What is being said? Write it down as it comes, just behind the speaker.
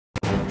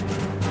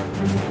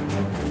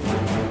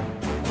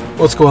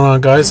What's going on,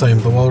 guys? I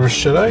am the Walrus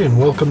Jedi, and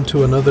welcome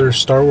to another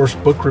Star Wars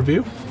book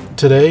review.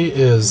 Today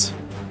is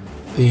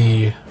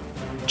the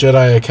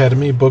Jedi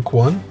Academy Book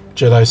 1,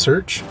 Jedi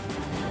Search,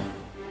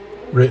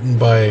 written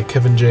by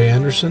Kevin J.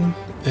 Anderson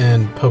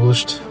and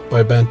published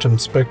by Bantam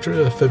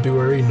Spectra,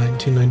 February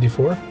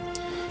 1994.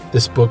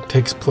 This book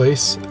takes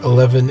place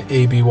 11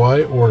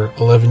 ABY, or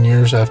 11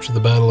 years after the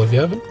Battle of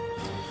Yavin.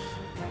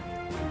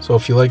 So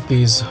if you like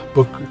these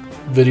book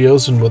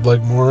videos and would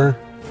like more,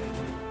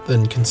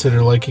 then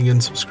consider liking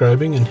and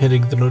subscribing and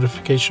hitting the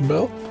notification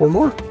bell for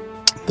more.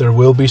 There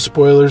will be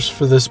spoilers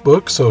for this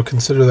book, so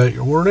consider that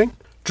your warning.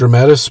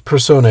 Dramatis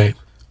Personae: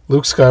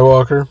 Luke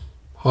Skywalker,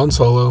 Han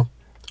Solo,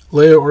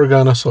 Leia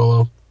Organa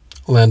Solo,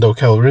 Lando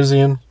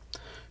Calrissian,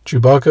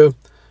 Chewbacca,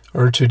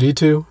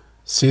 R2-D2,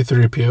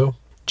 C-3PO,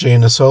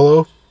 Jaina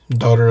Solo,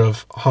 daughter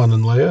of Han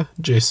and Leia,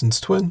 Jason's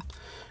twin,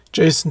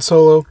 Jason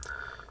Solo,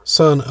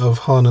 son of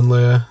Han and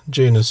Leia,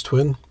 Jaina's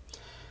twin,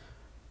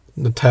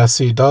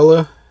 Natassi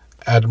Dalla,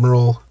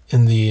 Admiral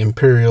in the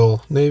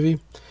Imperial Navy,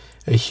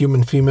 a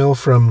human female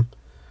from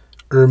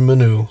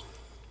Manu,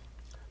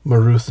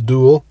 Maruth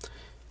Duel,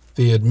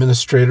 the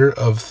administrator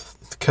of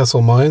the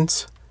Kessel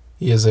Mines.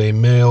 He is a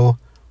male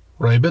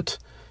Rybit.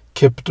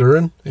 Kip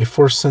Duran, a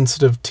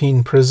Force-sensitive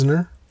teen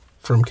prisoner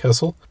from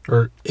Kessel,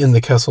 or in the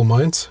Kessel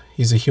Mines.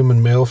 He's a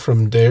human male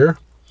from Dare.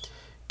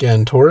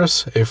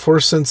 Gantoris, a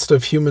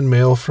Force-sensitive human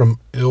male from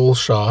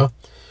Ilsha.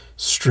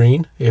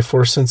 Streen, a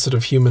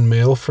Force-sensitive human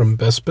male from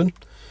Bespin.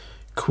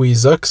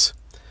 Quizux,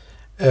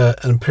 an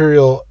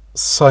Imperial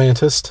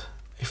scientist,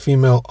 a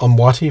female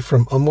Umwati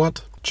from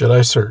Umwat.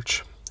 Jedi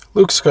Search.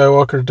 Luke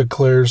Skywalker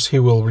declares he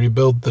will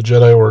rebuild the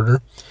Jedi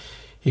Order.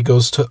 He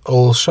goes to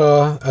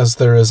Ulsha as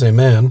there is a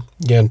man,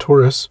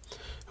 Gantoris,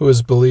 who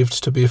is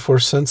believed to be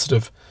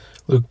Force-sensitive.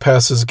 Luke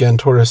passes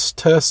Gantoris'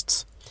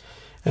 tests,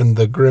 and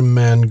the Grim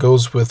Man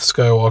goes with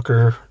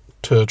Skywalker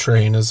to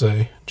train as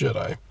a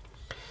Jedi.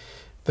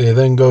 They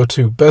then go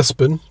to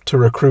Bespin to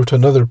recruit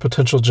another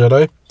potential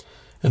Jedi,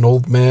 an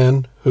old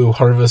man who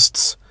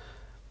harvests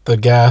the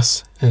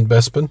gas in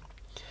Bespin.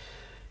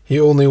 He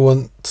only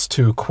wants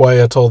to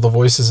quiet all the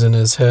voices in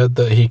his head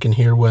that he can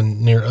hear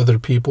when near other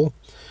people,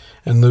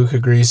 and Luke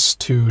agrees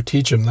to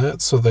teach him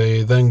that, so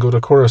they then go to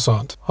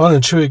Coruscant. Han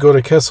and Chewie go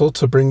to Kessel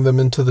to bring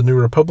them into the New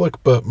Republic,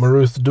 but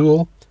Maruth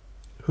Duel,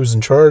 who's in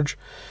charge,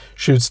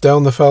 shoots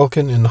down the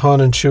Falcon, and Han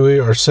and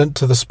Chewie are sent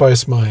to the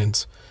spice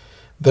mines.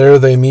 There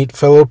they meet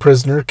fellow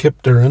prisoner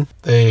Kip Duran.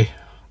 They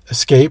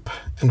escape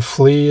and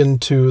flee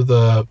into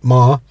the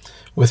Maw,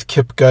 with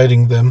Kip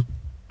guiding them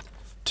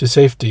to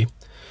safety.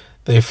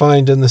 They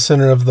find in the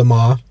center of the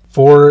Maw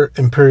 4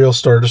 Imperial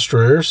Star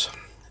Destroyers.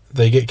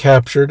 They get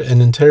captured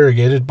and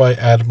interrogated by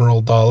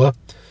Admiral Dalla.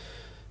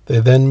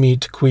 They then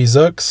meet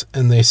Quizux,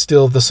 and they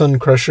steal the Sun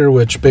Crusher,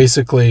 which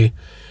basically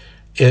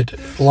it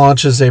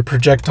launches a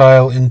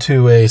projectile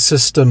into a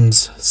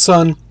system's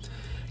sun.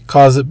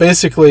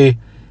 Basically,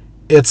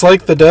 it's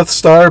like the Death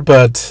Star,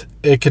 but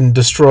it can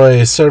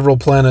destroy several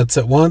planets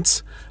at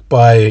once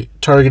by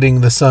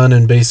targeting the sun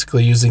and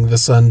basically using the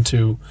sun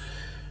to,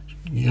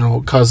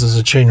 causes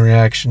a chain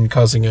reaction,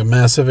 causing a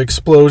massive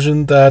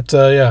explosion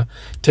that,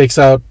 takes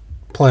out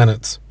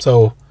planets.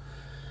 So,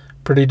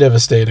 pretty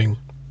devastating.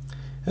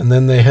 And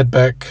then they head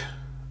back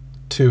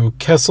to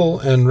Kessel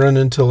and run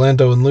into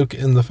Lando and Luke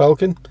in the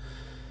Falcon.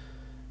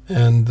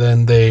 And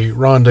then they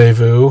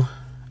rendezvous,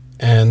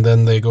 and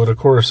then they go to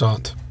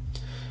Coruscant.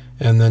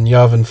 And then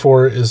Yavin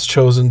 4 is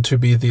chosen to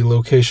be the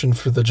location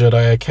for the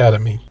Jedi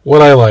Academy.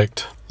 What I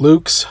liked: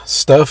 Luke's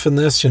stuff in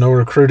this,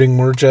 recruiting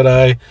more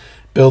Jedi,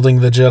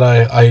 building the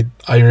Jedi,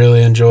 I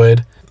really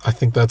enjoyed. I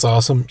think that's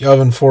awesome.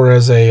 Yavin 4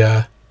 as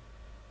a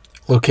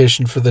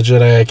location for the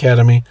Jedi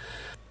Academy.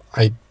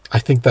 I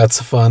think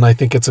that's fun. I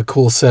think it's a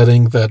cool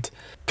setting that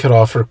could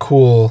offer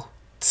cool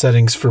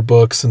settings for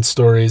books and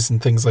stories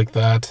and things like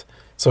that.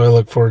 So I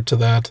look forward to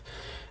that.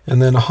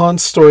 And then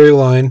Han's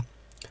storyline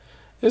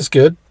is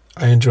good.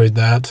 I enjoyed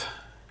that,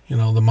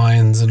 the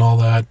mines and all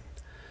that.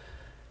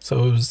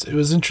 So it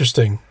was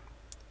interesting.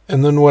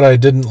 And then what I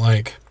didn't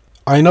like,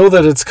 I know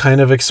that it's kind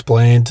of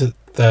explained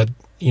that,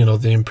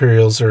 the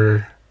Imperials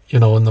are, in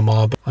the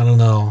mob. I don't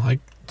know.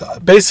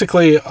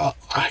 Basically,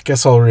 I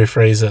guess I'll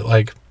rephrase it.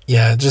 I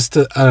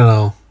don't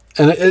know.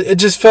 And it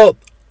just felt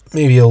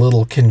maybe a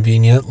little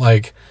convenient.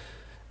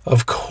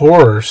 Of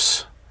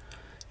course,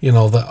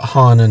 that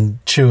Han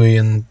and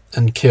Chewie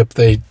and Kip,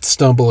 they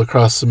stumble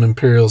across some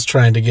Imperials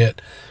trying to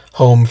get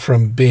home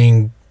from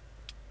being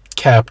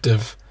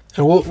captive.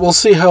 And we'll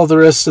see how the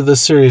rest of this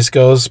series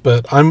goes,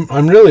 but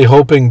I'm really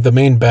hoping the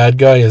main bad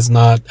guy is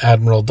not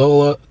Admiral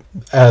Dalla,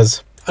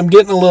 as I'm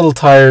getting a little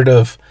tired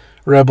of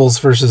Rebels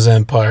versus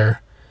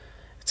Empire.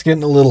 It's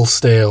getting a little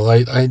stale.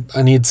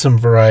 I need some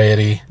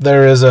variety.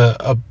 There is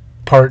a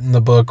part in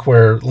the book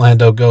where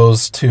Lando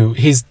goes to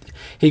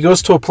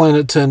a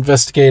planet to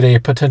investigate a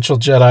potential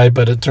Jedi,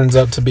 but it turns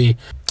out to be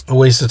a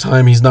waste of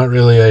time. He's not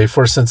really a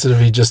Force sensitive.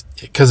 He just,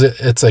 because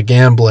it's a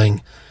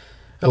gambling.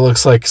 It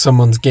looks like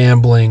someone's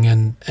gambling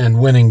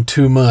and winning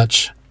too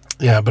much.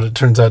 Yeah, but it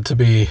turns out to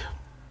be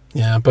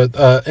Yeah,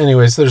 but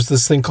anyways, there's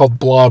this thing called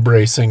blob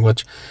racing,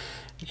 which,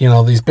 you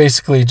know, these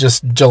basically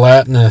just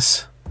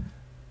gelatinous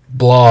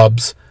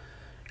blobs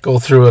go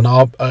through an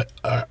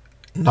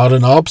not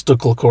an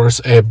obstacle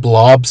course, a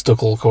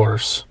blobstacle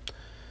course.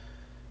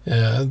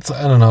 Yeah, it's,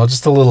 I don't know,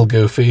 just a little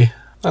goofy.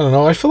 I don't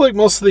know, I feel like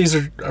most of these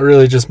are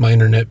really just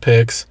minor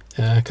nitpicks.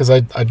 Yeah, because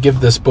I'd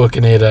give this book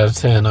an 8 out of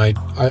 10.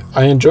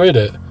 I enjoyed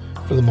it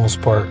for the most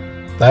part.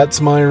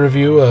 That's my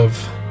review of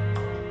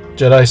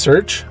Jedi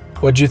Search.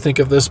 What'd you think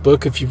of this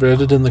book? If you've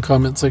read it, in the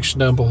comment section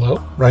down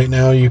below. Right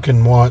now you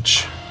can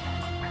watch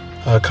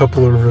a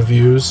couple of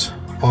reviews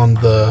on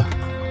the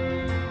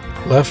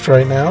left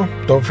right now.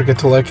 Don't forget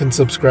to like and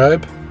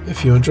subscribe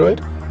if you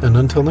enjoyed. And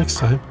until next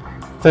time,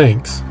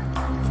 thanks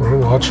for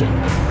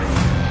watching.